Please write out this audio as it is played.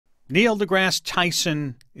Neil deGrasse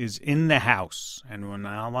Tyson is in the house, and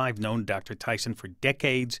now I've known Dr. Tyson for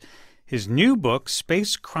decades. His new book,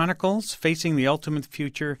 Space Chronicles, Facing the Ultimate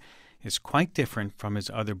Future, is quite different from his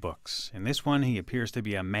other books. In this one, he appears to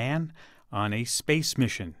be a man on a space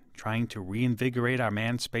mission, trying to reinvigorate our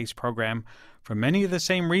manned space program for many of the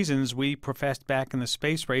same reasons we professed back in the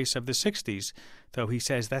space race of the 60s, though he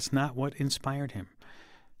says that's not what inspired him.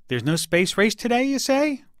 There's no space race today, you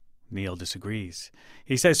say? Neil disagrees.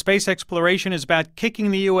 He says space exploration is about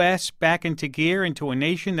kicking the U.S. back into gear into a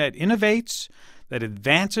nation that innovates, that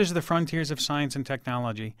advances the frontiers of science and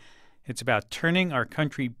technology. It's about turning our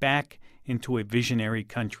country back into a visionary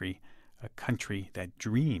country, a country that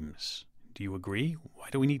dreams. Do you agree? Why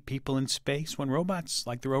do we need people in space when robots,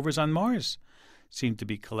 like the rovers on Mars, seem to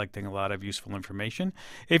be collecting a lot of useful information?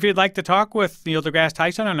 If you'd like to talk with Neil deGrasse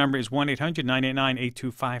Tyson, our number is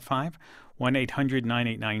 1-800-989-8255,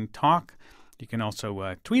 1-800-989-TALK. You can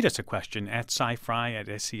also tweet us a question at SciFri, at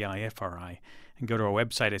SCIFRI, and go to our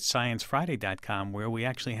website at sciencefriday.com, where we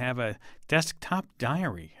actually have a desktop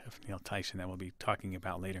diary of Neil Tyson that we'll be talking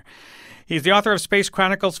about later. He's the author of Space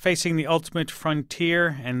Chronicles, Facing the Ultimate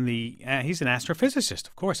Frontier, and he's an astrophysicist,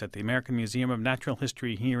 of course, at the American Museum of Natural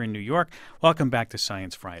History here in New York. Welcome back to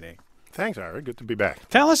Science Friday. Thanks, Ira. Good to be back.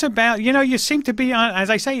 Tell us about, you seem to be, on, as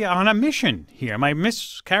I say, on a mission here. Am I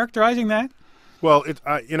mischaracterizing that? Well,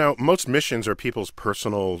 most missions are people's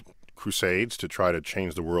personal crusades to try to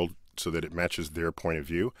change the world so that it matches their point of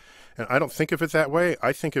view. And I don't think of it that way.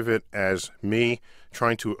 I think of it as me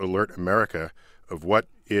trying to alert America of what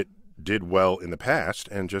it did well in the past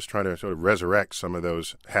and just trying to sort of resurrect some of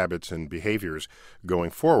those habits and behaviors going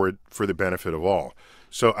forward for the benefit of all.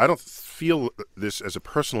 So I don't feel this as a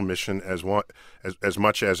personal mission as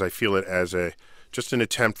much as I feel it as just an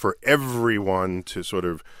attempt for everyone to sort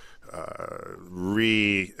of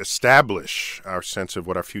re-establish our sense of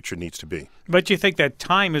what our future needs to be. But you think that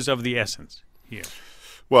time is of the essence here?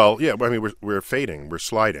 Well, yeah. I mean, we're fading. We're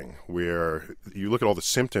sliding. You look at all the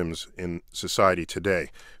symptoms in society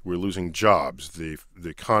today. We're losing jobs. The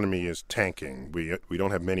economy is tanking. We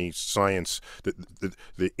don't have many science.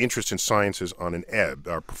 The interest in science is on an ebb.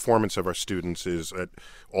 Our performance of our students is at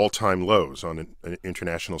all-time lows on an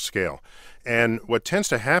international scale. And what tends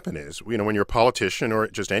to happen is, when you're a politician or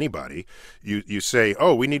just anybody, you say,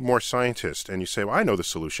 oh, we need more scientists. And you say, well, I know the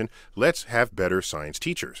solution. Let's have better science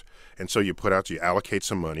teachers. And so you allocate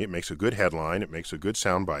some money. It makes a good headline. It makes a good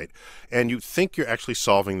soundbite. And you think you're actually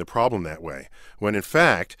solving the problem that way, when in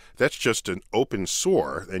fact, that's just an open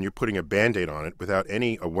sore, and you're putting a Band-Aid on it without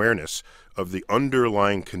any awareness of the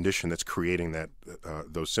underlying condition that's creating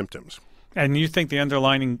those symptoms. And you think the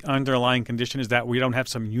underlying condition is that we don't have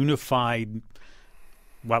some unified,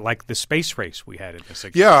 like the space race we had in the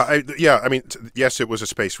 60s? Yeah. I mean, yes, it was a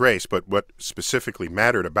space race, but what specifically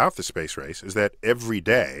mattered about the space race is that every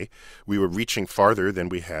day we were reaching farther than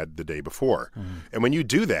we had the day before. Mm-hmm. And when you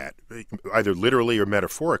do that, either literally or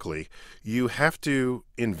metaphorically, you have to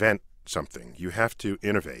invent something. You have to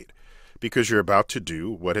innovate, because you're about to do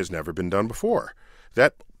what has never been done before.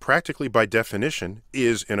 That practically by definition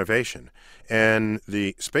is innovation. And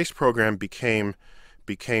the space program became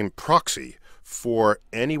proxy for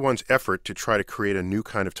anyone's effort to try to create a new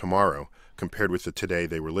kind of tomorrow compared with the today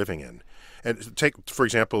they were living in. And take, for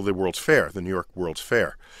example, the World's Fair, the New York World's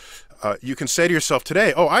Fair. You can say to yourself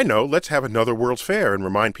today, oh, I know, let's have another World's Fair and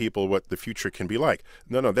remind people what the future can be like.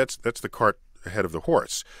 No, that's the cart ahead of the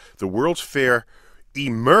horse. The World's Fair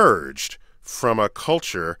emerged from a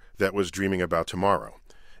culture that was dreaming about tomorrow.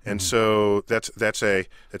 And so that's an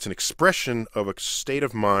expression of a state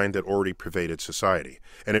of mind that already pervaded society,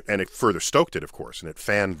 and it further stoked it, of course, and it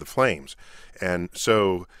fanned the flames, and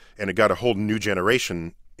it got a whole new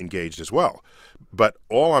generation engaged as well. But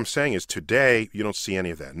all I'm saying is today you don't see any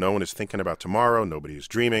of that. No one is thinking about tomorrow. Nobody is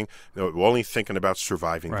dreaming. We're only thinking about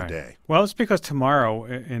surviving the day. Well, it's because tomorrow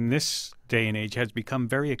in this day and age has become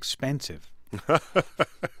very expensive.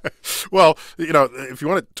 Well, if you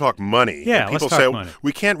want to talk money, people say money.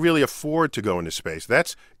 We can't really afford to go into space.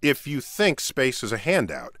 That's if you think space is a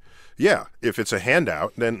handout. Yeah, if it's a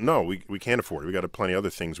handout, then no, we can't afford it. We got plenty of other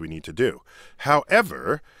things we need to do.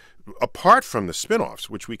 However, apart from the spin-offs,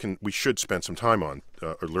 which we should spend some time on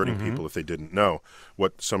alerting people if they didn't know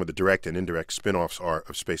what some of the direct and indirect spin-offs are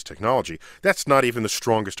of space technology, that's not even the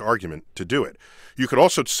strongest argument to do it. You could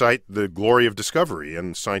also cite the glory of discovery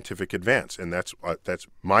and scientific advance, and that's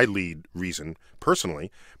my lead reason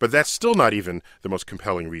personally, but that's still not even the most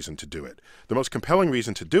compelling reason to do it. The most compelling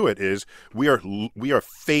reason to do it is we are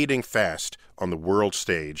fading fast on the world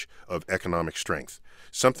stage of economic strength.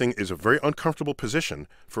 Something is a very uncomfortable position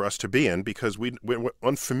for us to be in because we're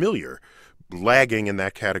unfamiliar lagging in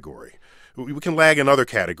that category. We can lag in other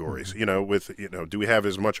categories, do we have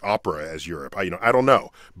as much opera as Europe? I don't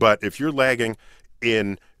know. But if you're lagging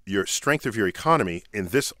in your strength of your economy in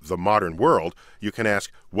the modern world, you can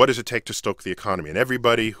ask, what does it take to stoke the economy? And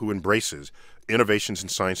everybody who embraces innovations in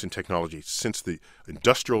science and technology since the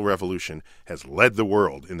Industrial Revolution has led the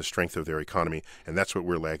world in the strength of their economy, and that's what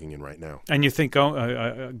we're lagging in right now. And you think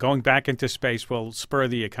going back into space will spur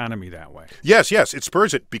the economy that way? Yes, it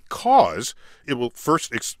spurs it because it will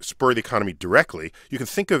first spur the economy directly. You can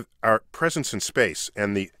think of our presence in space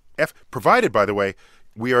and provided, by the way,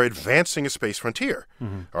 we are advancing a space frontier.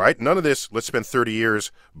 All right? None of this, let's spend 30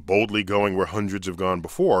 years boldly going where hundreds have gone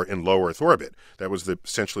before in low Earth orbit. That was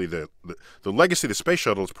essentially the legacy of the space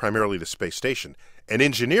shuttle is primarily the space station. An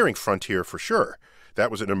engineering frontier for sure. That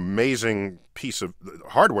was an amazing piece of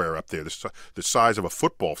hardware up there, the size of a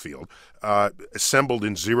football field, assembled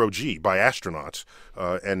in zero-G by astronauts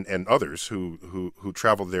and others who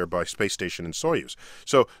traveled there by space station and Soyuz.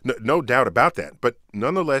 So no doubt about that. But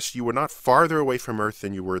nonetheless, you were not farther away from Earth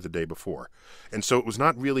than you were the day before. And so it was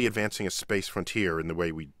not really advancing a space frontier in the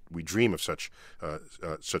way we dream of such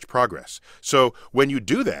progress. So when you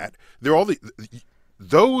do that, there are all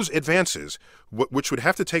those advances, which would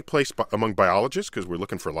have to take place among biologists, because we're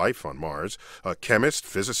looking for life on Mars, chemists,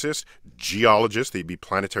 physicists, geologists, they'd be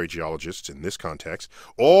planetary geologists in this context,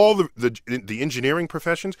 all the engineering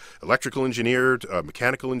professions, electrical engineer,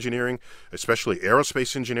 mechanical engineering, especially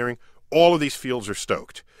aerospace engineering, all of these fields are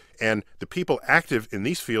stoked. And the people active in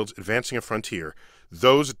these fields advancing a frontier,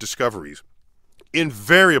 those discoveries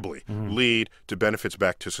invariably lead to benefits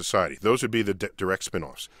back to society. Those would be the direct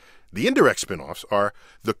spin-offs. The indirect spin-offs are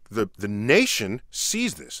the nation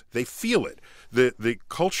sees this. They feel it. The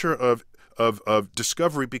culture of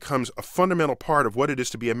discovery becomes a fundamental part of what it is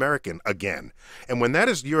to be American again. And when that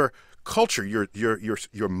is your culture, your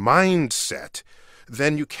mindset,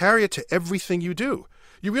 then you carry it to everything you do.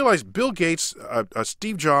 You realize Bill Gates,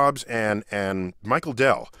 Steve Jobs, and Michael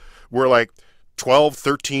Dell were like 12,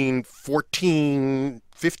 13, 14,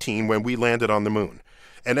 15 when we landed on the moon.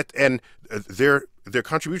 And their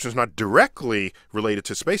contribution is not directly related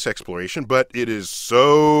to space exploration, but it is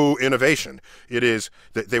so innovation. It is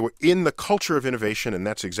that they were in the culture of innovation, and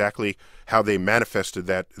that's exactly how they manifested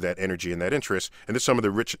that energy and that interest. And they're some of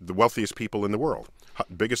the wealthiest people in the world,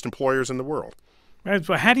 biggest employers in the world.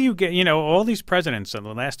 So how do you get, all these presidents, and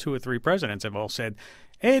the last 2 or 3 presidents have all said,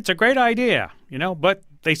 hey, it's a great idea, but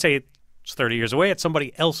they say it's 30 years away. It's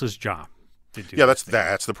somebody else's job to do. Yeah,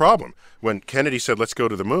 that's the problem. When Kennedy said, let's go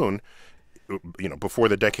to the moon, before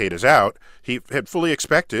the decade is out, he had fully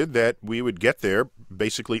expected that we would get there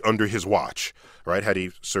basically under his watch, right, had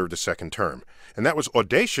he served a second term. And that was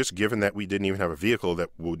audacious given that we didn't even have a vehicle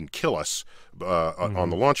that wouldn't kill us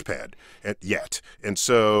on the launch pad yet. And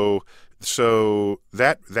so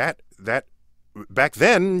that back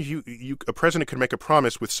then, a president could make a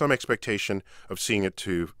promise with some expectation of seeing it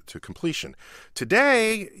to completion.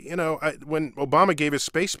 Today, when Obama gave his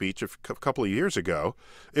space speech a couple of years ago,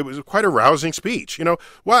 it was quite a rousing speech.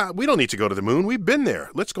 Well, we don't need to go to the moon. We've been there.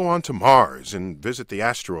 Let's go on to Mars and visit the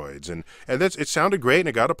asteroids. And it sounded great, and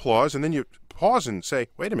it got applause. And then you pause and say,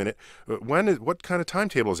 wait a minute, what kind of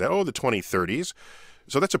timetable is that? Oh, the 2030s.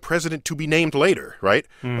 So that's a president to be named later, right?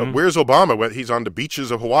 Where's Obama when he's on the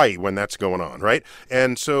beaches of Hawaii when that's going on, right?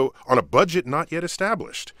 And so on a budget not yet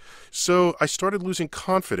established. So I started losing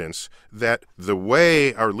confidence that the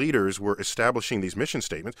way our leaders were establishing these mission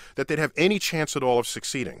statements, that they'd have any chance at all of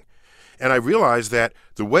succeeding. And I realized that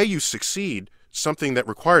the way you succeed, something that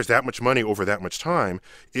requires that much money over that much time,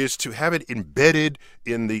 is to have it embedded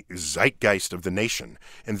in the zeitgeist of the nation.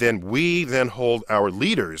 And then we then hold our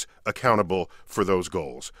leaders accountable for those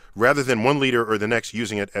goals, rather than one leader or the next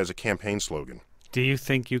using it as a campaign slogan. Do you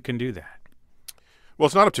think you can do that? Well,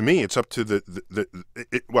 it's not up to me. It's up to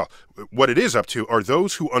what it is up to are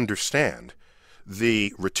those who understand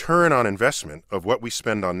the return on investment of what we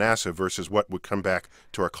spend on NASA versus what would come back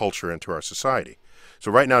to our culture and to our society.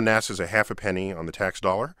 So right now, NASA's a half a penny on the tax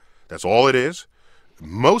dollar. That's all it is.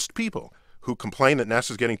 Most people who complain that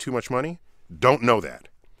NASA's getting too much money don't know that.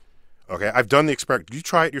 Okay, I've done the experiment. You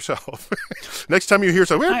try it yourself. Next time you hear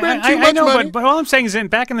something, we're spending too much money. But all I'm saying is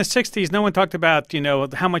back in the 60s, no one talked about,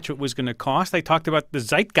 how much it was going to cost. They talked about the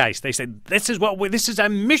zeitgeist. They said, this is our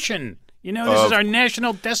mission. This is our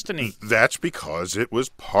national destiny. That's because it was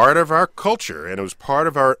part of our culture and it was part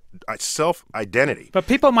of our self-identity. But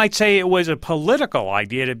people might say it was a political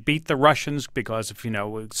idea to beat the Russians because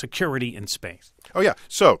of, security in space. Oh, yeah.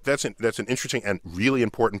 So that's an interesting and really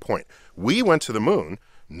important point. We went to the moon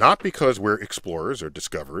not because we're explorers or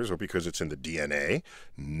discoverers or because it's in the DNA.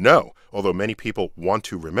 No. Although many people want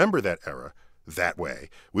to remember that era, that way.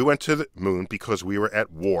 We went to the moon because we were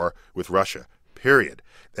at war with Russia, period.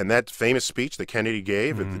 And that famous speech that Kennedy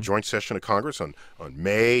gave at the joint session of Congress on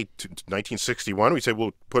May 1961, we said,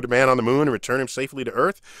 we'll put a man on the moon and return him safely to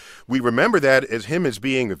Earth. We remember that as him as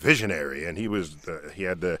being a visionary, and he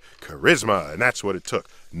had the charisma, and that's what it took.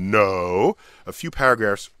 No. A few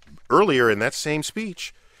paragraphs earlier in that same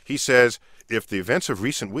speech, he says, if the events of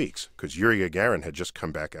recent weeks, because Yuri Gagarin had just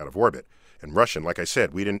come back out of orbit, and Russian, like I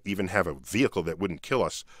said, we didn't even have a vehicle that wouldn't kill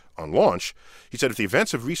us on launch. He said, if the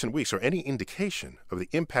events of recent weeks are any indication of the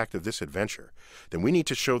impact of this adventure, then we need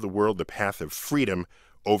to show the world the path of freedom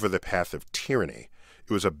over the path of tyranny.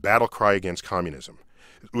 It was a battle cry against communism.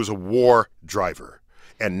 It was a war driver.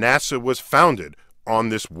 And NASA was founded on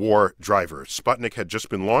this war driver. Sputnik had just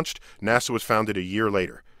been launched. NASA was founded a year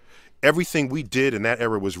later. Everything we did in that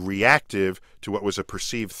era was reactive to what was a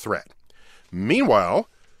perceived threat. Meanwhile,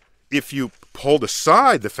 if you pulled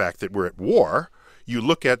aside the fact that we're at war, you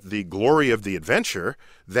look at the glory of the adventure,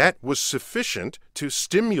 that was sufficient to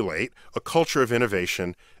stimulate a culture of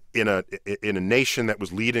innovation in a nation that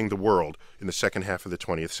was leading the world in the second half of the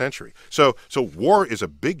 20th century. So war is a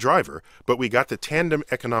big driver, but we got the tandem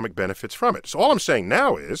economic benefits from it. So all I'm saying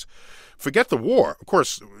now is, forget the war. Of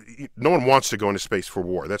course, no one wants to go into space for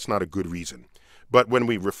war. That's not a good reason. But when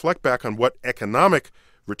we reflect back on what economic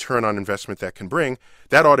return on investment that can bring,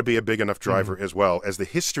 that ought to be a big enough driver as well, as the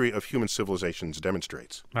history of human civilizations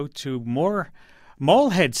demonstrates. Go to more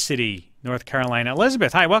Molehead City, North Carolina.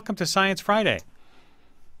 Elizabeth, hi, welcome to Science Friday.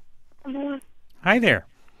 Hello. Hi there.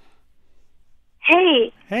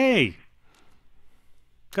 Hey. Hey.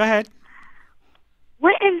 Go ahead.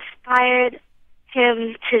 What inspired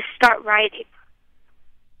him to start writing?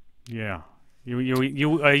 Yeah.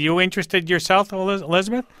 Are you interested yourself,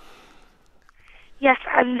 Elizabeth? Yes,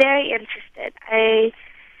 I'm very interested.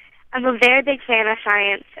 I'm a very big fan of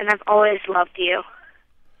science, and I've always loved you.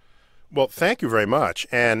 Well, thank you very much.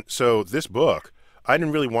 And so this book, I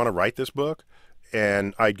didn't really want to write this book,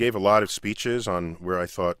 and I gave a lot of speeches on where I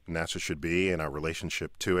thought NASA should be and our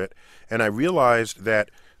relationship to it. And I realized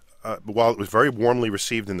that while it was very warmly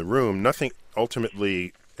received in the room, nothing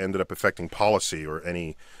ultimately ended up affecting policy or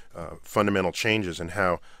any fundamental changes in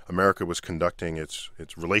how America was conducting its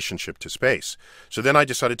relationship to space. So then I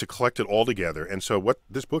decided to collect it all together. And so what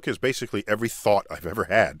this book is basically every thought I've ever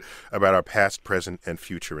had about our past, present, and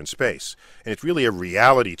future in space. And it's really a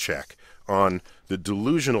reality check on the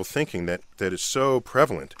delusional thinking that is so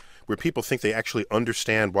prevalent, where people think they actually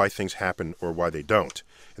understand why things happen or why they don't.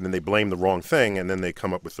 And then they blame the wrong thing, and then they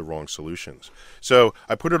come up with the wrong solutions. So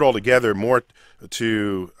I put it all together more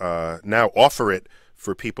to now offer it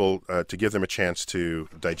for people to give them a chance to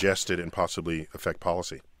digest it and possibly affect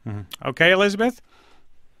policy. Mm-hmm. Okay, Elizabeth?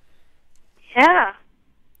 Yeah.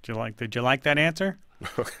 Did you like that answer?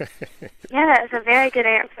 Yeah, it's a very good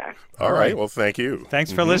answer. All right. Well, thank you.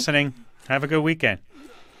 Thanks for listening. Have a good weekend.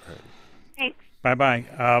 Thanks.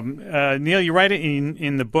 Bye-bye. Neil, you write it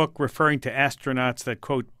in the book referring to astronauts that,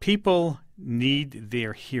 quote, people need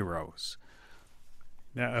their heroes.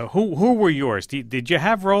 Now, who were yours? Did you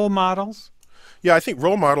have role models? Yeah, I think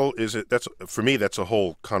role model for me, that's a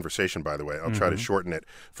whole conversation, by the way. I'll try to shorten it.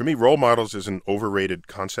 For me, role models is an overrated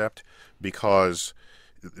concept because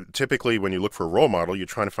typically when you look for a role model, you're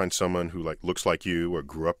trying to find someone who looks like you or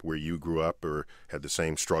grew up where you grew up or had the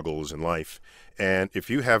same struggles in life. And if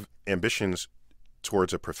you have ambitions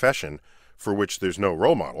towards a profession for which there's no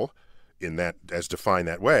role model in that as defined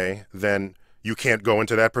that way, then you can't go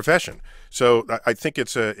into that profession. So I think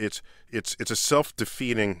it's a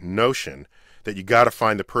self-defeating notion that you got to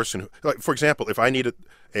find the person who, like, for example, if I needed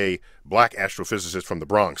a black astrophysicist from the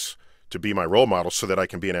Bronx to be my role model so that I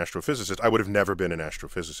can be an astrophysicist, I would have never been an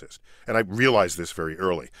astrophysicist. And I realized this very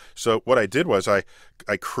early. So what I did was I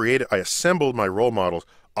assembled my role models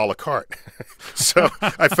a la carte. So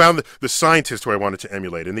I found the scientist who I wanted to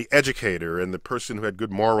emulate, and the educator, and the person who had good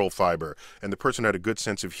moral fiber, and the person who had a good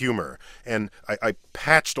sense of humor. And I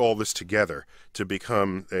patched all this together to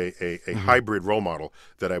become a hybrid role model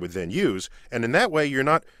that I would then use. And in that way, you're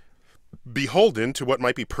not beholden to what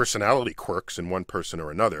might be personality quirks in one person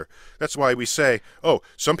or another. That's why we say, oh,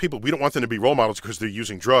 some people, we don't want them to be role models because they're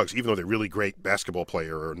using drugs, even though they're really great basketball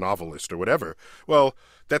player or novelist or whatever. Well,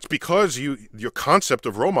 that's because your concept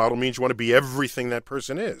of role model means you want to be everything that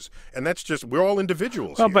person is. And that's just, we're all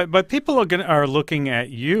individuals here. But people are looking at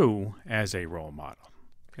you as a role model.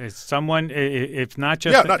 It's someone, if not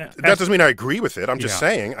just... Yeah, that doesn't mean I agree with it. I'm just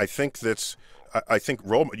saying, I think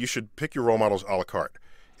you should pick your role models a la carte.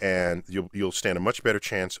 And you'll stand a much better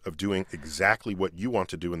chance of doing exactly what you want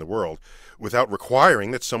to do in the world without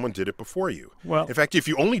requiring that someone did it before you. Well, in fact, if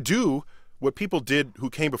you only do what people did who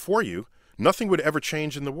came before you, nothing would ever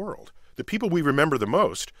change in the world. The people we remember the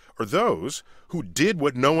most are those who did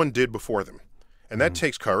what no one did before them. And that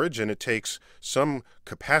takes courage, and it takes some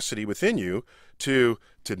capacity within you to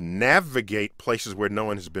navigate places where no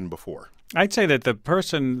one has been before. I'd say that the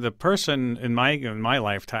person in my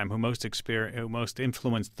lifetime who most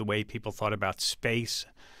influenced the way people thought about space,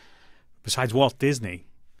 besides Walt Disney,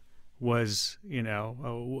 was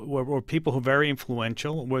were people who were very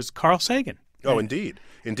influential, was Carl Sagan. Oh, indeed.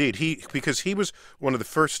 Because he was one of the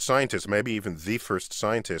first scientists, maybe even the first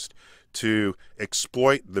scientist, to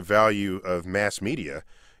exploit the value of mass media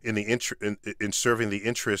in serving the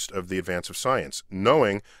interest of the advance of science,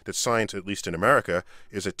 knowing that science, at least in America,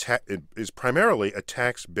 is primarily a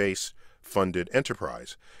tax-based funded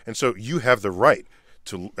enterprise. And so you have the right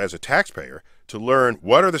to, as a taxpayer, to learn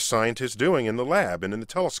what are the scientists doing in the lab and in the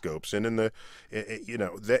telescopes and in the,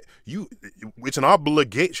 it's an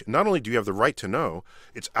obligation. Not only do you have the right to know,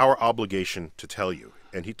 it's our obligation to tell you.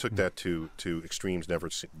 And he took that to extremes never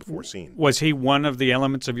before seen. Was he one of the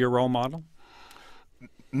elements of your role model?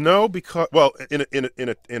 No, because, well,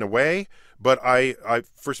 in a way, but I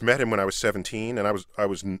first met him when I was 17, and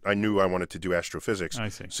I knew I wanted to do astrophysics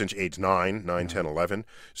since age 9, 10, 11.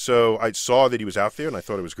 So I saw that he was out there, and I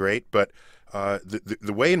thought it was great. But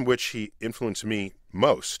the way in which he influenced me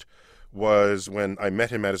most was when I met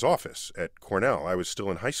him at his office at Cornell. I was still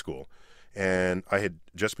in high school, and I had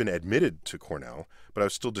just been admitted to Cornell, but I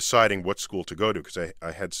was still deciding what school to go to because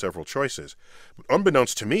I had several choices. But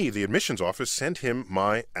unbeknownst to me, the admissions office sent him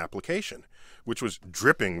my application, which was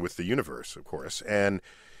dripping with the universe, of course. And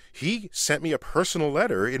he sent me a personal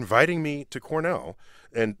letter inviting me to Cornell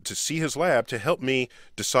and to see his lab to help me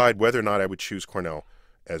decide whether or not I would choose Cornell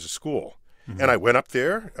as a school. Mm-hmm. And I went up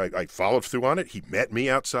there. I followed through on it. He met me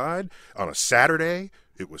outside on a Saturday.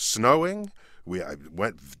 It was snowing. I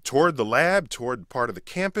went toward the lab, toward part of the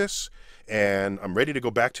campus, and I'm ready to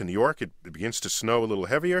go back to New York. It begins to snow a little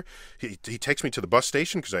heavier. He takes me to the bus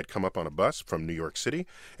station because I'd come up on a bus from New York City,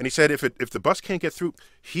 and he said, if the bus can't get through,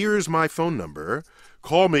 here's my phone number.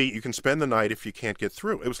 Call me. You can spend the night if you can't get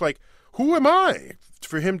through. It was like, who am I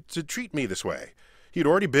for him to treat me this way? He'd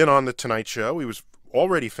already been on The Tonight Show. He was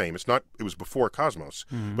already famous. It was before Cosmos,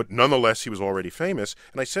 but nonetheless, he was already famous.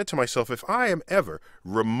 And I said to myself, if I am ever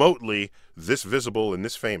remotely this visible and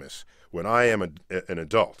this famous when I am an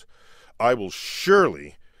adult, I will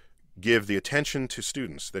surely give the attention to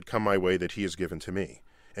students that come my way that he has given to me.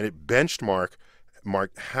 And it benchmarked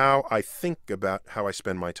how I think about how I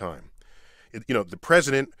spend my time. The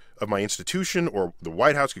president of my institution or the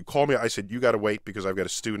White House could call me. I said, you got to wait because I've got a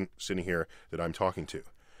student sitting here that I'm talking to.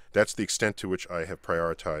 That's the extent to which I have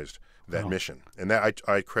prioritized that mission, and that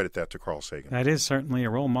I credit that to Carl Sagan. That is certainly a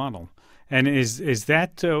role model. And is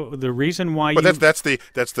that the reason why? But that's the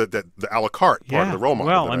a la carte part of the role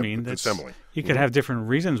model. Well, I mean, you could have different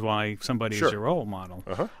reasons why somebody is your role model.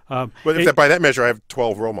 But by that measure, I have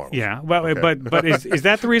 12 role models. Yeah. Well, okay. but is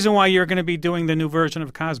that the reason why you're going to be doing the new version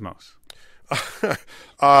of Cosmos?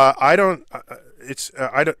 I don't.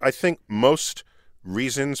 I think most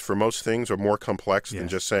reasons for most things are more complex than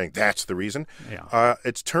just saying that's the reason. Yeah.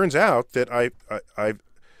 It turns out that I've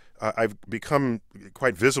become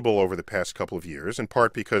quite visible over the past couple of years, in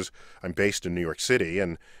part because I'm based in New York City,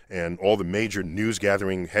 and all the major news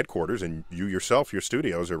gathering headquarters, and you yourself, your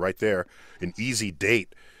studios are right there, an easy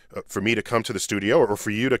date for me to come to the studio or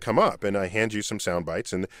for you to come up, and I hand you some sound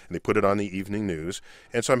bites, and they put it on the evening news.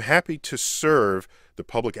 And so I'm happy to serve the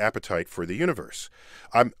public appetite for the universe.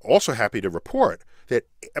 I'm also happy to report that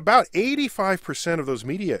about 85% of those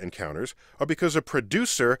media encounters are because a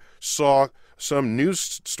producer saw some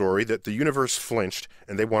news story that the universe flinched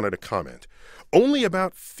and they wanted to comment. Only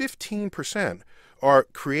about 15% are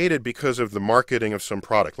created because of the marketing of some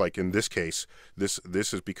product. Like in this case, this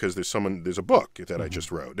is because there's a book that I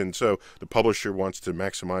just wrote, and so the publisher wants to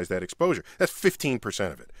maximize that exposure. That's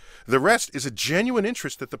 15% of it. The rest is a genuine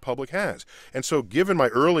interest that the public has. And so given my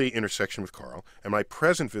early intersection with Carl and my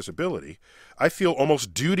present visibility, I feel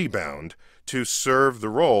almost duty-bound to serve the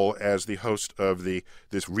role as the host of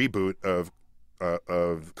this reboot of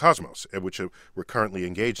Cosmos, which we're currently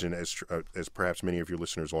engaged in, as perhaps many of your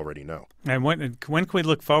listeners already know. And when can we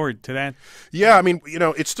look forward to that? Yeah, I mean,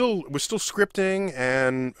 we're still scripting,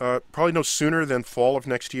 and probably no sooner than fall of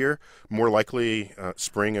next year, more likely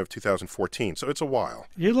spring of 2014. So it's a while.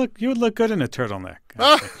 You would look good in a turtleneck.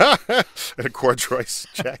 And a corduroy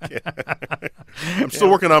jacket. I'm still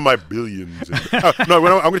working on my billions. I'm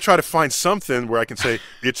going to try to find something where I can say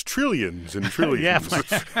it's trillions and trillions.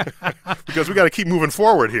 Because we got to keep moving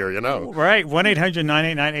forward here, you know. Right.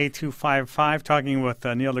 1-800-989-8255, talking with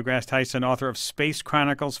Neil deGrasse Tyson, author of Space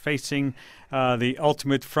Chronicles, Facing the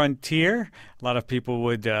Ultimate Frontier. A lot of people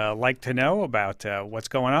would like to know about what's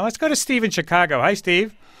going on. Let's go to Steve in Chicago. Hi,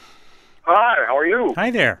 Steve. Hi, how are you?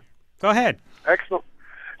 Hi there. Go ahead. Excellent.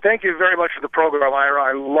 Thank you very much for the program, Ira.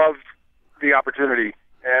 I love the opportunity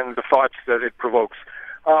and the thoughts that it provokes.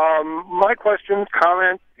 My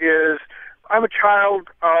comment is, I'm a child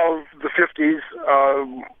of the 50s,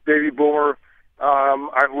 baby boomer.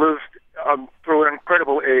 I've lived through an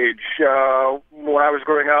incredible age. When I was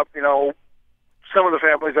growing up, you know, some of the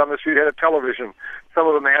families on the street had a television. Some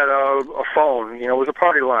of them had a phone. You know, it was a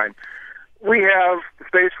party line. We have the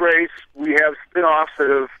space race. We have spin-offs that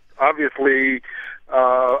have obviously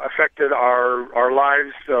affected our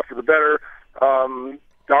lives for the better.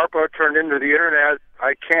 DARPA turned into the internet.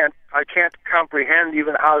 I can't comprehend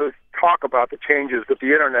even how to talk about the changes that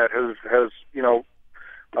the internet has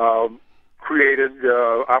created,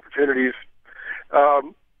 opportunities.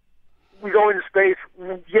 We go into space.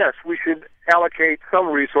 Yes, we should allocate some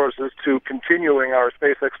resources to continuing our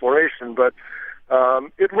space exploration, but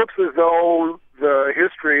it looks as though the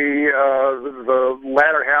history, the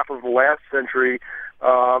latter half of the last century,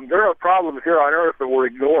 there are problems here on Earth that were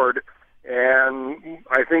ignored, and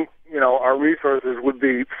I think, you know, our resources would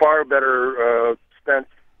be far better spent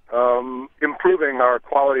improving our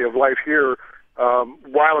quality of life here,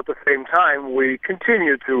 while at the same time we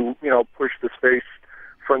continue to, you know, push the space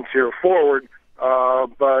frontier forward.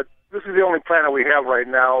 But this is the only planet we have right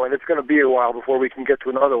now, and it's going to be a while before we can get to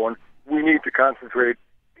another one. We need to concentrate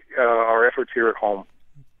our efforts here at home.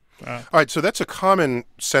 All right, so that's a common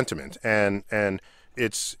sentiment, and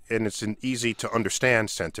it's an easy to understand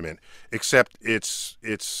sentiment, except it's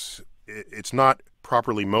not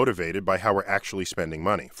properly motivated by how we're actually spending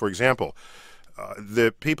money. For example,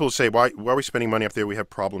 the people say, why are we spending money up there? We have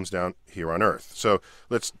problems down here on Earth. So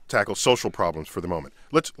let's tackle social problems for the moment.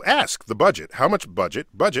 Let's ask the budget. How much budget,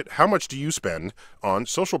 how much do you spend on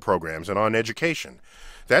social programs and on education?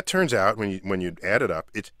 That turns out, when you add it up,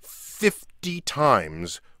 it's 50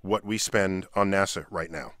 times what we spend on NASA right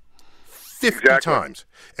now. 50 times.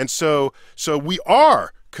 And so we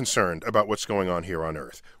are concerned about what's going on here on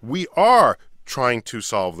Earth. We are trying to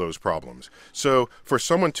solve those problems. So for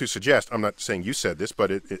someone to suggest, I'm not saying you said this, but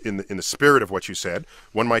in the spirit of what you said,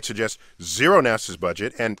 one might suggest zero NASA's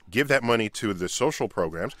budget and give that money to the social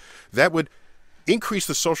programs. That would increase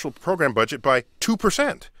the social program budget by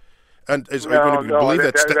 2%. And are you going to believe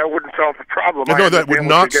that wouldn't solve the problem. No, that would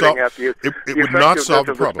not solve. It would not solve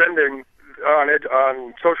the problem. Spending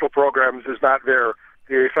on social programs is not there.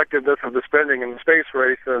 The effectiveness of the spending in the space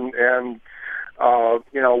race and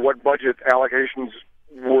what budget allocations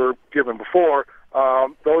were given before,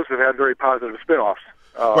 those have had very positive spin-offs.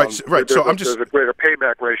 Right. There's a greater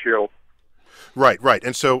payback ratio. Right.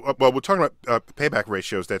 And so, we're talking about payback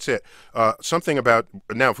ratios. That's it. Something about,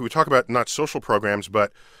 now, if we talk about not social programs,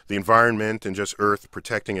 but the environment and just Earth,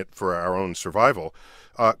 protecting it for our own survival,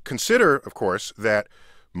 consider, of course, that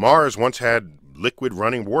Mars once had liquid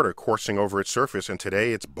running water coursing over its surface, and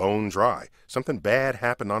today it's bone dry. Something bad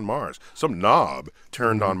happened on Mars. Some knob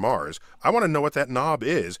turned on Mars. I want to know what that knob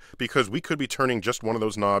is, because we could be turning just one of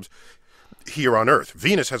those knobs here on Earth.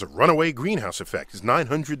 Venus has a runaway greenhouse effect. It's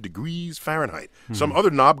 900 degrees Fahrenheit. Some other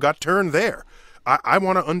knob got turned there. I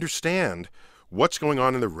want to understand what's going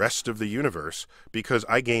on in the rest of the universe, because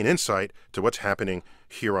I gain insight to what's happening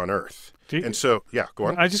here on Earth. Go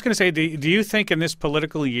on. I was just going to say, do you think in this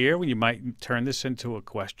political year you might turn this into a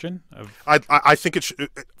question? I think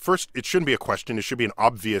first, it shouldn't be a question. It should be an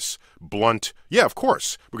obvious, blunt, yeah, of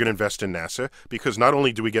course, we're going to invest in NASA, because not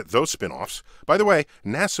only do we get those spin-offs, by the way,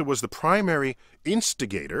 NASA was the primary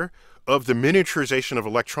instigator of the miniaturization of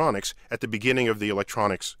electronics at the beginning of the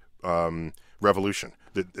electronics revolution,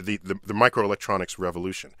 the microelectronics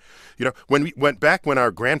revolution. You know, when we went back when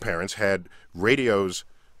our grandparents had radios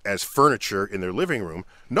as furniture in their living room,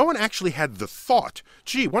 no one actually had the thought,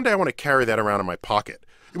 gee, one day I want to carry that around in my pocket.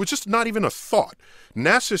 It was just not even a thought.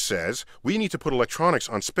 NASA says we need to put electronics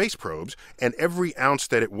on space probes, and every ounce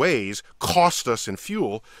that it weighs costs us in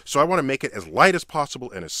fuel, so I want to make it as light as possible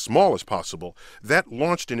and as small as possible. That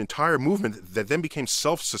launched an entire movement that then became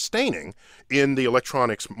self-sustaining in the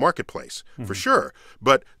electronics marketplace, for sure.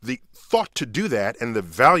 But the thought to do that and the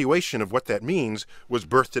valuation of what that means was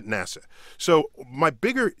birthed at NASA. So my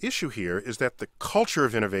bigger issue here is that the culture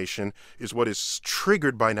of innovation is what is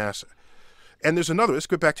triggered by NASA. And there's another, let's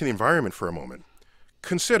go back to the environment for a moment.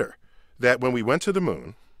 Consider that when we went to the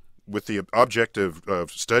moon with the object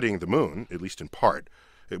of studying the moon, at least in part,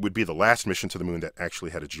 It would be the last mission to the moon that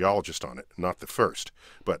actually had a geologist on it, not the first.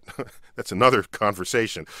 But that's another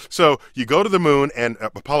conversation. So you go to the moon, and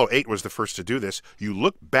Apollo 8 was the first to do this. You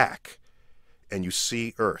look back, and you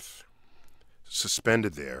see Earth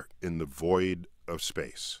suspended there in the void of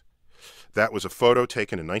space. That was a photo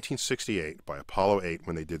taken in 1968 by Apollo 8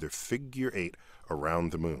 when they did their figure 8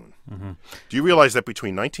 around the moon. Mm-hmm. Do you realize that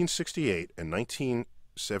between 1968 and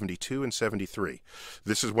 1972 and 73,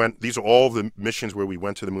 these are all the missions where we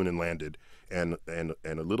went to the moon and landed, and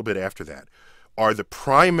a little bit after that, are the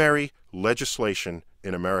primary legislation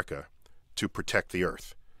in America to protect the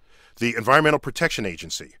Earth. The Environmental Protection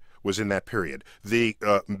Agency was in that period. The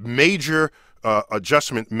major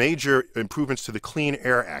major improvements to the Clean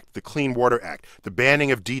Air Act, the Clean Water Act, the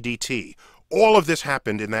banning of DDT, all of this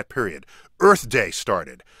happened in that period. Earth Day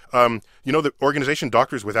started. The organization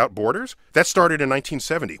Doctors Without Borders? That started in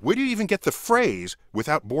 1970. Where do you even get the phrase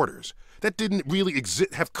without borders? That didn't really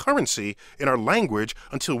have currency in our language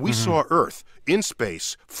until we saw Earth in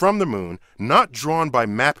space from the moon, not drawn by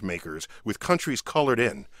map makers with countries colored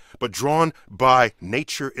in, but drawn by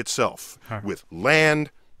nature itself, with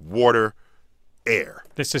land, water, air.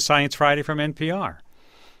 This is Science Friday from NPR.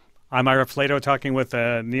 I'm Ira Flato talking with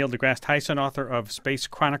Neil deGrasse Tyson, author of Space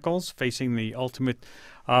Chronicles, Facing the Ultimate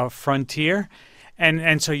Frontier.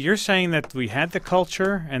 And so you're saying that we had the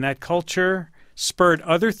culture, and that culture spurred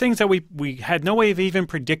other things that we had no way of even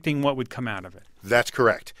predicting what would come out of it. That's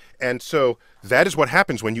correct. And so that is what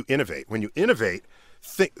happens when you innovate. When you innovate,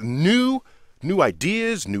 new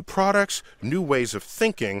ideas, new products, new ways of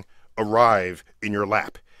thinking arrive in your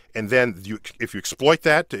lap. And then if you exploit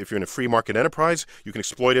that, if you're in a free market enterprise, you can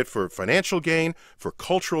exploit it for financial gain, for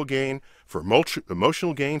cultural gain, for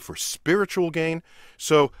emotional gain, for spiritual gain.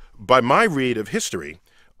 So by my read of history,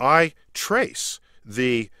 I trace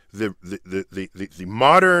the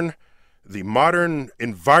modern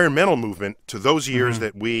environmental movement to those years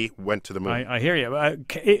that we went to the moon. I hear you.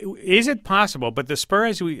 Is it possible? But the spur,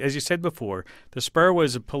 as you said before, the spur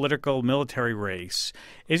was a political military race.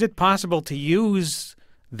 Is it possible to use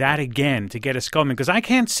that again to get us going? Because I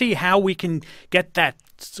can't see how we can get that,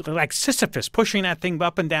 like Sisyphus pushing that thing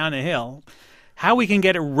up and down a hill, how we can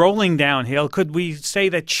get it rolling downhill. Could we say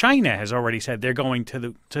that China has already said they're going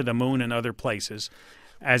to the moon and other places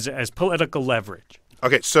as political leverage?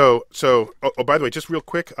 Okay, so by the way, just real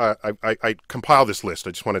quick, I compiled this list.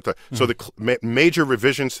 I just wanted to. So the major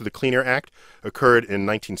revisions to the Clean Air Act occurred in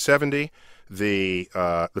 1970. The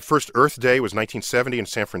first Earth Day was 1970 in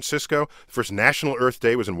San Francisco. The first National Earth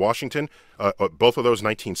Day was in Washington. Both of those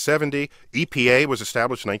 1970. EPA was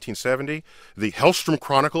established in 1970. The Hellstrom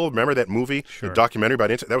Chronicle, remember that movie, the documentary about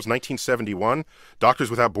that was 1971. Doctors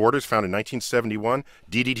Without Borders, founded in 1971.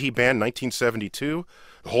 DDT ban 1972.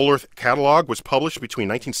 The Whole Earth Catalog was published between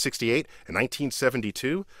 1968 and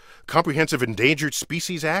 1972. Comprehensive Endangered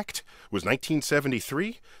Species Act was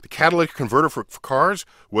 1973. The catalytic converter for cars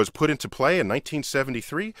was put into play in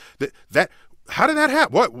 1973. How did that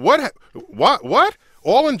happen? What?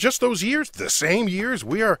 All in just those years? The same years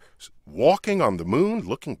we are walking on the moon,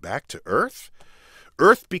 looking back to Earth?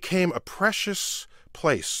 Earth became a precious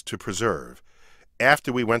place to preserve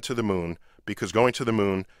after we went to the moon, because going to the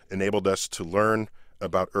moon enabled us to learn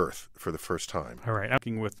about Earth for the first time. All right. I'm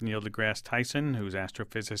talking with Neil deGrasse Tyson, who's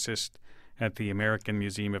astrophysicist at the American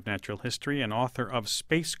Museum of Natural History and author of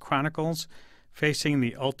Space Chronicles, Facing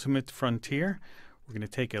the Ultimate Frontier. We're going to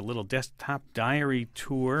take a little desktop diary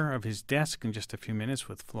tour of his desk in just a few minutes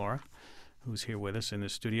with Flora, who's here with us in the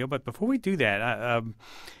studio. But before we do that,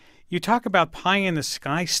 you talk about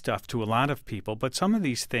pie-in-the-sky stuff to a lot of people, but some of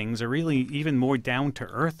these things are really even more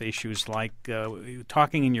down-to-earth issues, like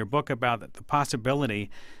talking in your book about the possibility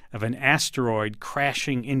of an asteroid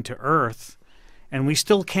crashing into Earth, and we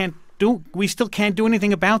still can't do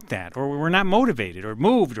anything about that, or we're not motivated or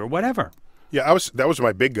moved or whatever. Yeah, that was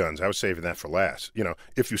my big guns. I was saving that for last.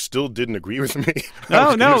 If you still didn't agree with me,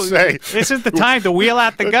 this is the time to wheel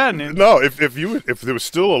out the gun. No, if there was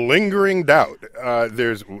still a lingering doubt,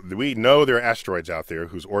 we know there are asteroids out there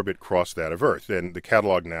whose orbit crossed that of Earth, and the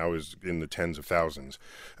catalog now is in the tens of thousands.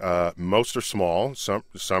 Most are small, some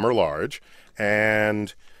are large,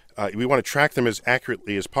 and we want to track them as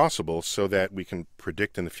accurately as possible so that we can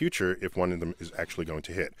predict in the future if one of them is actually going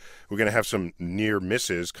to hit. We're going to have some near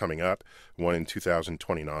misses coming up, one in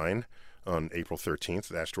 2029 on April 13th,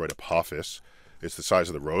 the asteroid Apophis. It's the size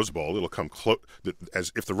of the Rose Bowl. It'll come close,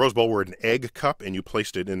 as if the Rose Bowl were an egg cup and you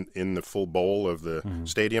placed it in the full bowl of the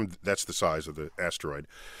stadium. That's the size of the asteroid.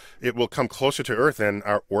 It will come closer to Earth than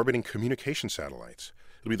our orbiting communication satellites.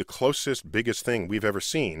 It'll be the closest, biggest thing we've ever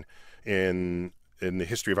seen in in the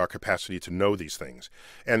history of our capacity to know these things.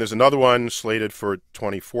 And there's another one slated for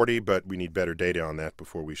 2040, but we need better data on that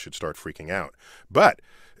before we should start freaking out. But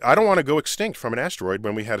I don't want to go extinct from an asteroid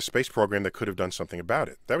when we had a space program that could have done something about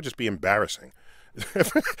it. That would just be embarrassing.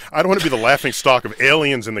 I don't want to be the laughing stock of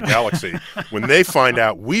aliens in the galaxy when they find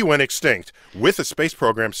out we went extinct with a space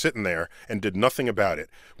program sitting there and did nothing about it.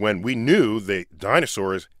 When we knew the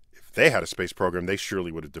dinosaurs, if they had a space program, they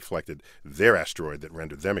surely would have deflected their asteroid that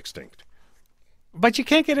rendered them extinct. But you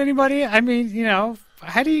can't get anybody. I mean,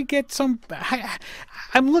 how do you get some?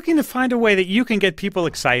 I'm looking to find a way that you can get people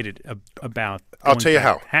excited about. I'll tell you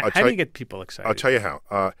how. How do you get people excited? I'll tell you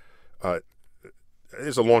how.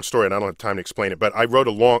 It's a long story, and I don't have time to explain it. But I wrote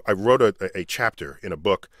a chapter in a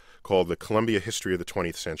book called "The Columbia History of the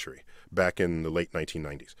 20th Century" back in the late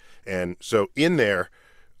 1990s. And so in there,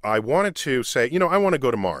 I wanted to say, I want to go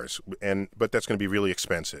to Mars, but that's going to be really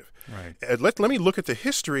expensive. Right. Let me look at the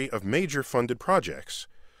history of major funded projects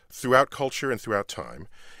throughout culture and throughout time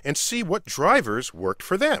and see what drivers worked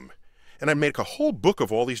for them. And I make a whole book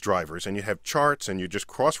of all these drivers, and you have charts, and you just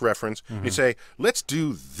cross-reference, and you say, let's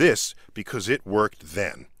do this because it worked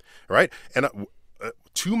then, right? And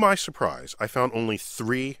to my surprise, I found only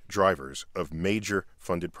 3 drivers of major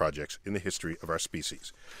funded projects in the history of our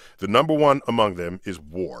species. The number one among them is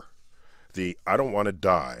war, the I don't want to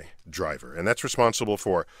die driver. And that's responsible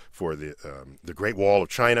for the Great Wall of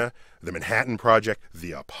China, the Manhattan Project,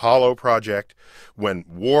 the Apollo Project. When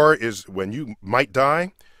you might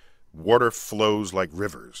die, water flows like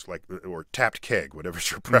rivers, or tapped keg,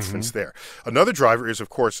 whatever's your preference there. Another driver is, of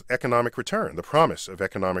course, economic return, the promise of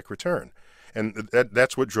economic return. And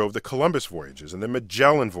that's what drove the Columbus voyages and the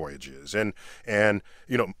Magellan voyages. And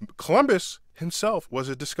Columbus himself was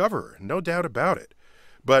a discoverer, no doubt about it.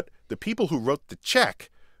 But the people who wrote the check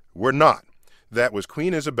were not. That was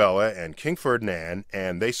Queen Isabella and King Ferdinand,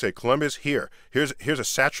 and they say, Columbus, here's a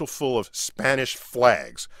satchel full of Spanish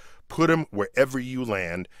flags. Put them wherever you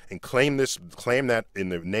land and claim that in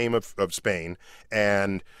the name of Spain.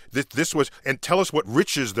 And and tell us what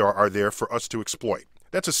riches there are there for us to exploit.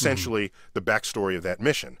 That's essentially the backstory of that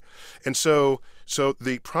mission. And so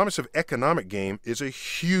the promise of economic gain is a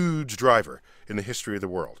huge driver in the history of the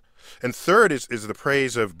world. And third is the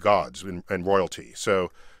praise of gods and royalty.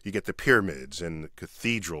 So you get the pyramids and the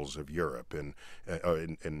cathedrals of Europe and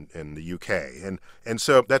the UK. And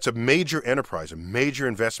so that's a major enterprise, a major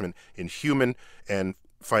investment in human and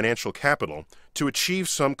financial capital to achieve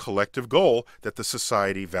some collective goal that the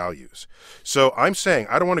society values. So I'm saying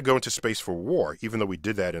I don't want to go into space for war, even though we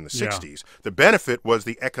did that in the 60s. The benefit was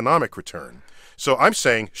the economic return. So I'm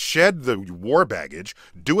saying shed the war baggage,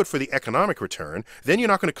 do it for the economic return, then you're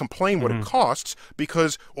not going to complain what it costs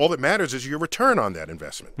because all that matters is your return on that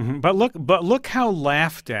investment. But look how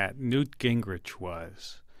laughed at Newt Gingrich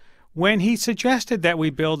was when he suggested that we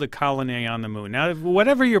build a colony on the moon. Now,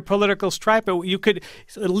 whatever your political stripe, you could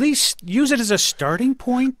at least use it as a starting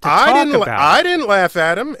point to talk about. I didn't laugh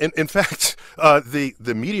at him. In fact,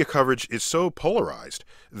 the media coverage is so polarized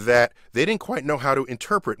that they didn't quite know how to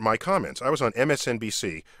interpret my comments. I was on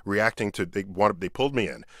MSNBC reacting to they pulled me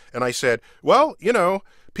in, and I said, well,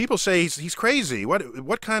 people say he's crazy.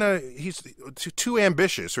 What kind of he's too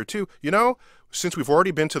ambitious or too since we've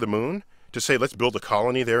already been to the moon. To say let's build a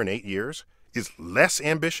colony there in 8 years is less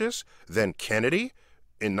ambitious than Kennedy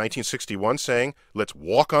in 1961 saying let's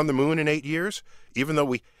walk on the moon in 8 years, even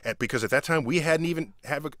though because at that time we hadn't even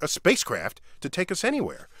have a spacecraft to take us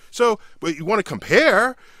anywhere. So, but you want to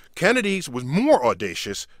compare, Kennedy's was more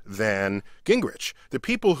audacious than Gingrich. The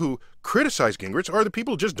people who criticize Gingrich are the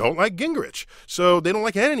people who just don't like Gingrich. So they don't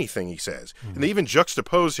like anything he says. And they even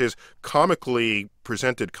juxtapose his comically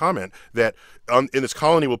presented comment that in this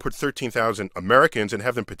colony we'll put 13,000 Americans and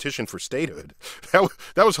have them petition for statehood.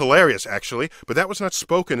 That was hilarious, actually, but that was not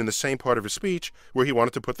spoken in the same part of his speech where he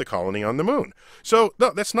wanted to put the colony on the moon. So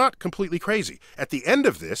no, that's not completely crazy. At the end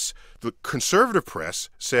of this, the conservative press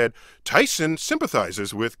said Tyson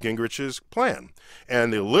sympathizes with Gingrich's plan.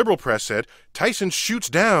 And the liberal press said Tyson shoots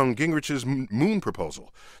down Gingrich's moon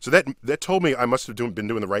proposal. So that told me I must have been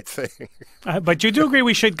doing the right thing. But you do agree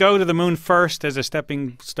we should go to the moon first as a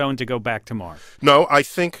stepping stone to go back to Mars? No, I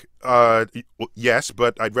think, yes,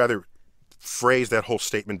 but I'd rather phrase that whole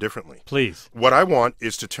statement differently. Please. What I want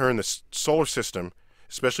is to turn the solar system,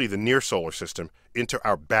 especially the near solar system, into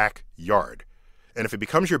our backyard. And if it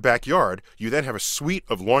becomes your backyard, you then have a suite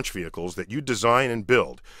of launch vehicles that you design and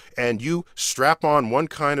build. And you strap on one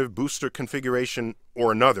kind of booster configuration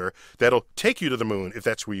or another that'll take you to the moon if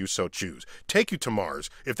that's where you so choose. Take you to Mars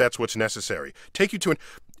if that's what's necessary. Take you to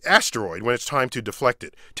asteroid when it's time to deflect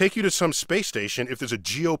it. Take you to some space station if there's a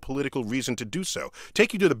geopolitical reason to do so.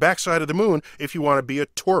 Take you to the backside of the moon if you want to be a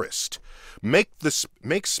tourist. Make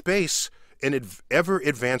space an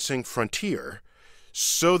ever-advancing frontier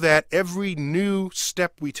so that every new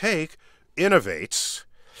step we take innovates.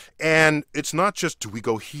 And it's not just, do we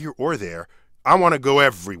go here or there? I want to go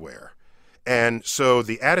everywhere. And so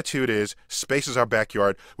the attitude is, space is our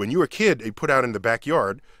backyard. When you were a kid, you put out in the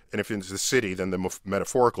backyard, and if it's the city, then the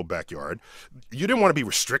metaphorical backyard, you didn't want to be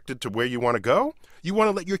restricted to where you want to go. You want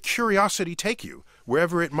to let your curiosity take you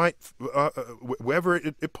wherever it might, wherever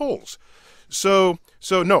it pulls. So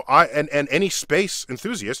no, and any space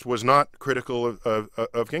enthusiast was not critical of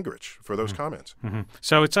Gingrich for those comments. Mm-hmm.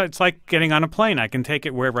 So it's like getting on a plane. I can take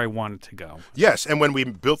it wherever I want it to go. Yes, and when we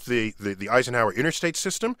built the Eisenhower interstate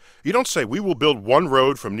system, you don't say, we will build one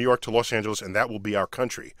road from New York to Los Angeles and that will be our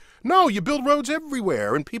country. No, you build roads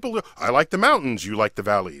everywhere, and people, I like the mountains, you like the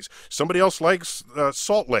valleys. Somebody else likes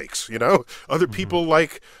salt lakes, Other people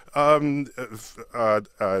like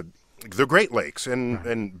the Great Lakes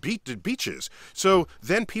and beaches. So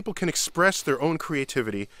then people can express their own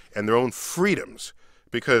creativity and their own freedoms,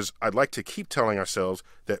 because I'd like to keep telling ourselves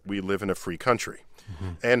that we live in a free country.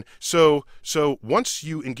 Mm-hmm. And so once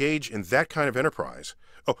you engage in that kind of enterprise,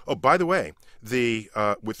 oh, by the way,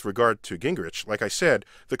 with regard to Gingrich, like I said,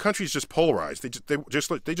 the country's just polarized.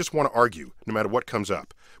 They just want to argue no matter what comes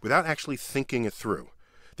up without actually thinking it through.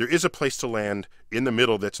 There is a place to land in the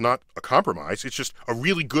middle that's not a compromise. It's just a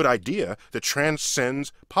really good idea that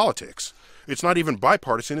transcends politics. It's not even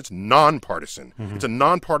bipartisan. It's nonpartisan. Mm-hmm. It's a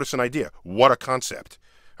nonpartisan idea. What a concept,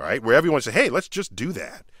 all right? Where everyone says, hey, let's just do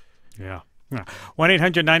that. Yeah.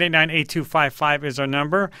 1-800-989-8255 is our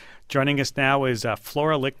number. Joining us now is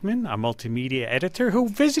Flora Lichtman, a multimedia editor who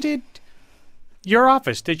visited your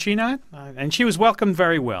office, did she not? And she was welcomed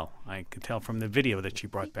very well. I could tell from the video that she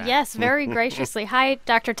brought back. Yes, very graciously. Hi,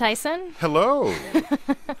 Dr. Tyson. Hello.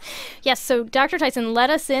 Yes, so Dr. Tyson, let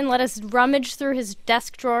us in. Let us rummage through his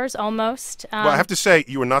desk drawers almost. Well, I have to say,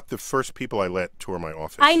 you were not the first people I let tour my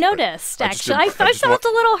office. I noticed, actually. I felt a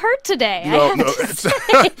little hurt today.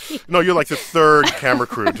 No, you're like the third camera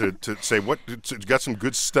crew to say, what, got some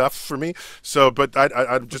good stuff for me? So, but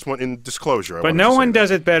I just want in disclosure. But no one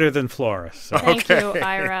does it better than Flora. So. Thank you,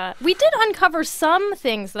 Ira. We did uncover some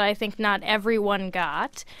things that I think not everyone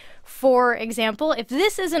got. For example, if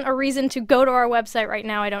this isn't a reason to go to our website right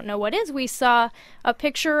now, I don't know what is. We saw a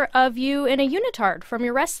picture of you in a unitard from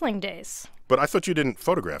your wrestling days. But I thought you didn't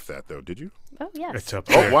photograph that, though, did you? Oh, yes. It's up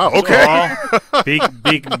there. Oh, wow. Okay.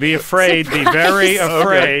 Be afraid. Be very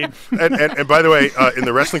afraid. Okay. And by the way, in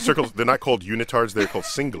the wrestling circles, they're not called unitards. They're called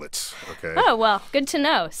singlets. Okay. Oh, well, good to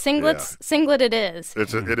know. Singlets, yeah. Singlet it is.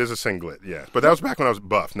 It is a singlet, yeah. But that was back when I was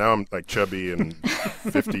buff. Now I'm like chubby and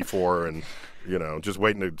 54 and... just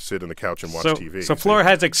waiting to sit on the couch and watch TV. So Flora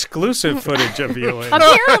has exclusive footage of you.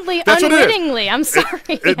 Apparently, unwittingly. I'm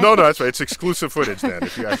sorry. No, that's right. It's exclusive footage then,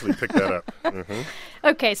 if you actually pick that up. Mm-hmm.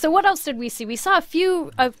 Okay, so what else did we see? We saw a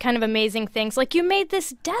few of kind of amazing things. Like you made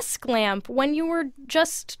this desk lamp when you were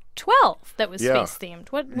just 12 that was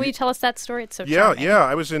space-themed. Will you tell us that story? It's so charming. Yeah.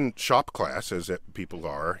 I was in shop class, as people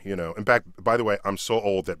are, And by the way, I'm so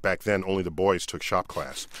old that back then only the boys took shop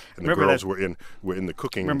class. And the girls were in the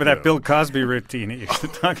cooking. Remember that Bill Cosby routine he used to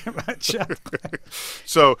talk about shop class?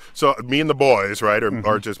 So me and the boys, right,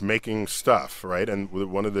 are just making stuff, right? And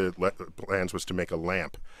one of the plans was to make a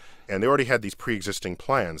lamp. And they already had these pre-existing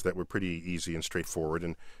plans that were pretty easy and straightforward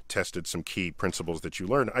and tested some key principles that you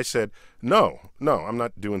learned. I said, no, I'm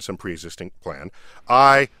not doing some pre-existing plan.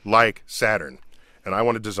 I like Saturn, and I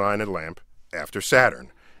want to design a lamp after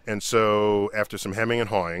Saturn. And so after some hemming and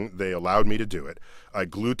hawing, they allowed me to do it. I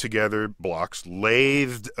glued together blocks,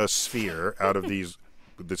 lathed a sphere out of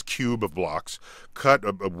this cube of blocks, cut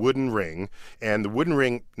a wooden ring, and the wooden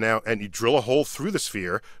ring now, and you drill a hole through the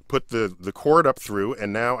sphere, put the cord up through,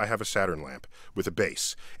 and now I have a Saturn lamp with a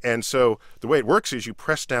base. And so the way it works is you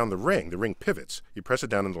press down the ring pivots, you press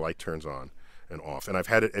it down and the light turns on and off. And I've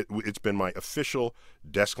had it's been my official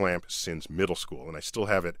desk lamp since middle school, and I still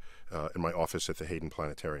have it in my office at the Hayden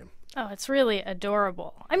Planetarium. Oh, it's really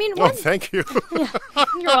adorable. I mean, thank you. Yeah,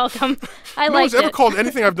 you're welcome. I liked it. No one's ever called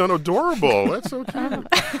anything I've done adorable. That's so cute.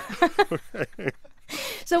 Okay.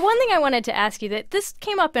 So one thing I wanted to ask you, that this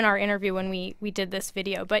came up in our interview when we did this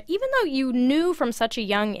video, but even though you knew from such a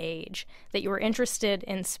young age that you were interested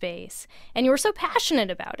in space, and you were so passionate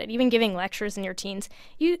about it, even giving lectures in your teens,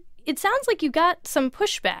 it sounds like you got some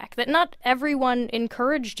pushback, that not everyone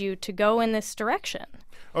encouraged you to go in this direction.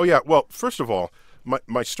 Oh, yeah. Well, first of all,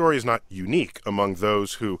 my story is not unique among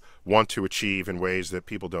those who want to achieve in ways that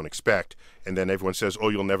people don't expect, and then everyone says, oh,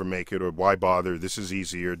 you'll never make it, or why bother, this is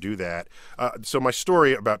easier, do that. So my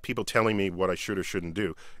story about people telling me what I should or shouldn't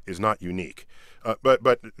do is not unique.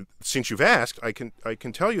 But since you've asked, I can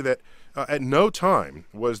tell you that at no time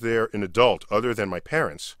was there an adult other than my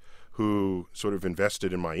parents who sort of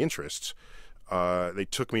invested in my interests. They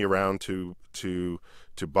took me around to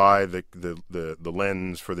buy the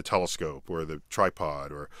lens for the telescope or the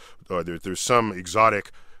tripod, or there's some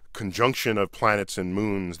exotic conjunction of planets and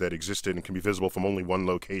moons that existed and can be visible from only one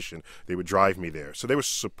location. They would drive me there. So they were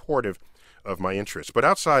supportive of my interests. But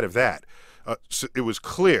outside of that, so it was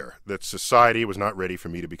clear that society was not ready for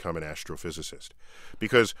me to become an astrophysicist.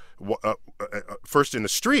 Because first, in the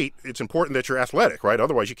street, it's important that you're athletic, right?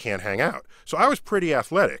 Otherwise, you can't hang out. So I was pretty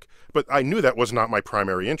athletic, but I knew that was not my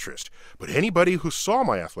primary interest. But anybody who saw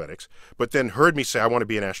my athletics, but then heard me say, I want to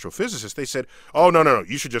be an astrophysicist, they said, oh, no,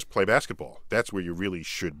 you should just play basketball. That's where you really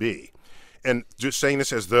should be. And just saying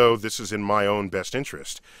this as though this is in my own best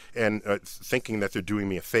interest, and thinking that they're doing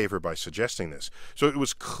me a favor by suggesting this. So it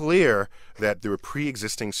was clear that there were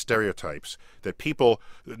pre-existing stereotypes that people,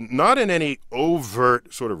 not in any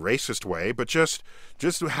overt sort of racist way, but just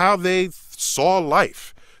how they saw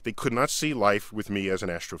life. They could not see life with me as an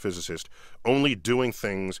astrophysicist, only doing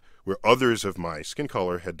things where others of my skin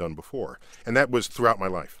color had done before. And that was throughout my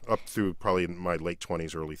life, up through probably my late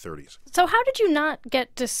 20s, early 30s. So how did you not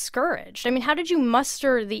get discouraged? I mean, how did you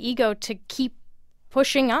muster the ego to keep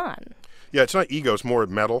pushing on? Yeah, it's not ego, it's more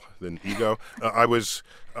metal than ego. I was...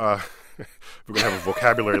 we're going to have a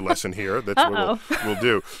vocabulary lesson here. That's what we'll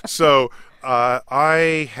do. So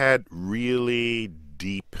I had really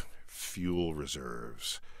deep fuel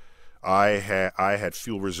reserves. I had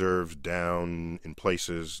fuel reserves down in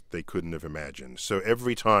places they couldn't have imagined. So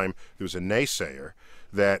every time there was a naysayer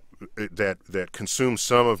that consumed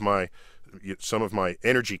some of my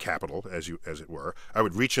energy capital, as it were, I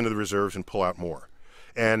would reach into the reserves and pull out more.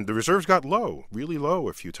 And the reserves got low, really low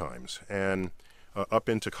a few times. And up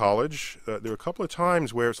into college, there were a couple of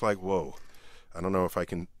times where it's like, whoa, I don't know if I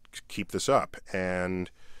can keep this up. And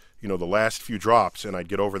the last few drops, and I'd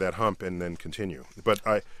get over that hump and then continue. But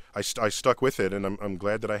I stuck with it, and I'm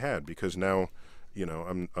glad that I had, because now,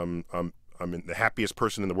 I'm the happiest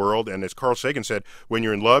person in the world. And as Carl Sagan said, when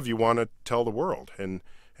you're in love, you want to tell the world,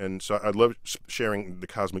 and so I love sharing the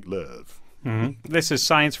cosmic love. Mm-hmm. This is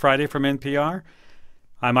Science Friday from NPR.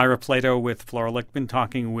 I'm Ira Plato with Flora Lichtman,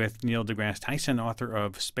 talking with Neil deGrasse Tyson, author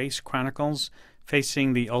of Space Chronicles,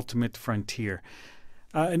 Facing the Ultimate Frontier.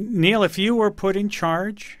 Neil, if you were put in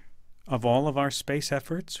charge of all of our space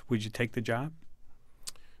efforts, would you take the job?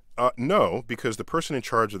 No, because the person in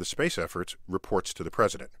charge of the space efforts reports to the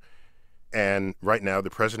president. And right now,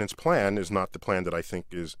 the president's plan is not the plan that I think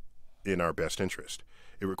is in our best interest.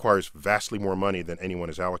 It requires vastly more money than anyone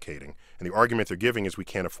is allocating. And the argument they're giving is we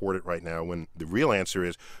can't afford it right now, when the real answer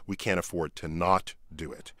is we can't afford to not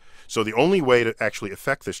do it. So the only way to actually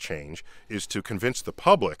affect this change is to convince the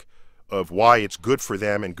public of why it's good for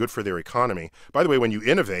them and good for their economy. By the way, when you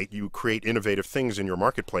innovate, you create innovative things in your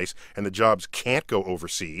marketplace, and the jobs can't go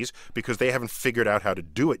overseas because they haven't figured out how to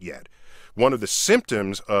do it yet. One of the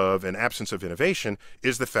symptoms of an absence of innovation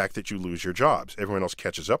is the fact that you lose your jobs. Everyone else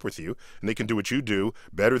catches up with you, and they can do what you do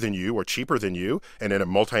better than you or cheaper than you. And in a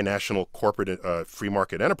multinational corporate free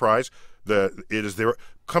market enterprise, it is their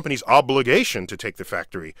company's obligation to take the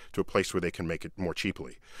factory to a place where they can make it more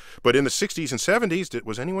cheaply. But in the 60s and 70s,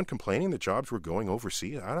 was anyone complaining that jobs were going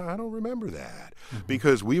overseas? I don't remember that,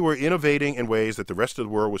 because we were innovating in ways that the rest of the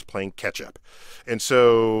world was playing catch up. And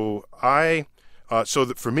so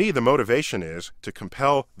for me, the motivation is to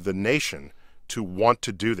compel the nation to want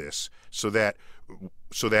to do this, so that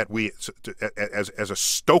we, as a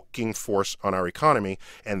stoking force on our economy,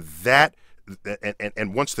 and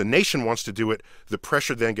once the nation wants to do it, the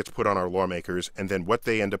pressure then gets put on our lawmakers, and then what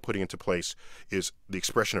they end up putting into place is the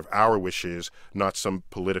expression of our wishes, not some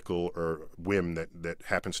political or whim that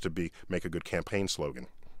happens to make a good campaign slogan.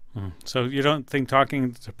 So you don't think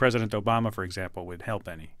talking to President Obama, for example, would help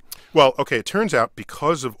any? Well, okay, it turns out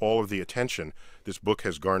because of all of the attention this book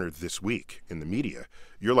has garnered this week in the media,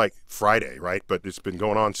 you're like Friday, right? But it's been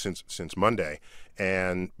going on since Monday.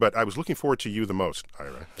 But I was looking forward to you the most,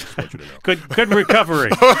 Ira. I just want you to know. Good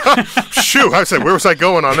recovery. Shoo! I said, where was I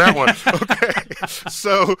going on that one? Okay.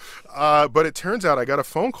 So, but it turns out I got a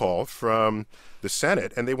phone call from the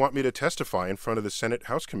Senate, and they want me to testify in front of the Senate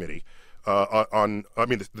House Committee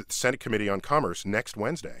the Senate Committee on Commerce next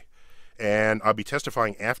Wednesday. and I'll be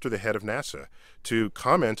testifying after the head of NASA to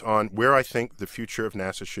comment on where I think the future of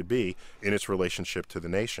NASA should be in its relationship to the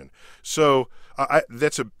nation. So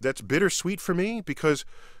that's bittersweet for me because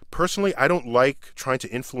personally I don't like trying to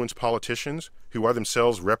influence politicians who are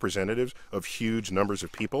themselves representatives of huge numbers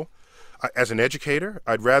of people. As an educator,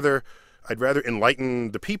 I'd rather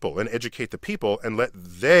enlighten the people and educate the people and let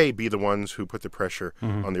they be the ones who put the pressure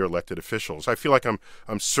on their elected officials. I feel like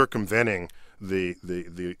I'm circumventing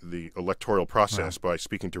the electoral process by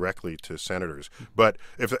speaking directly to senators. But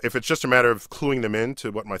if it's just a matter of cluing them in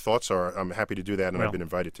to what my thoughts are, I'm happy to do that, and I've been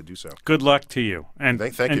invited to do so. Good luck to you. And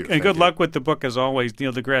thank you. And good luck with the book, as always.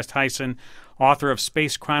 Neil deGrasse Tyson, author of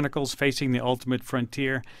Space Chronicles, Facing the Ultimate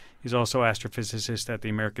Frontier. He's also astrophysicist at the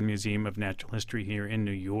American Museum of Natural History here in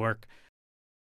New York.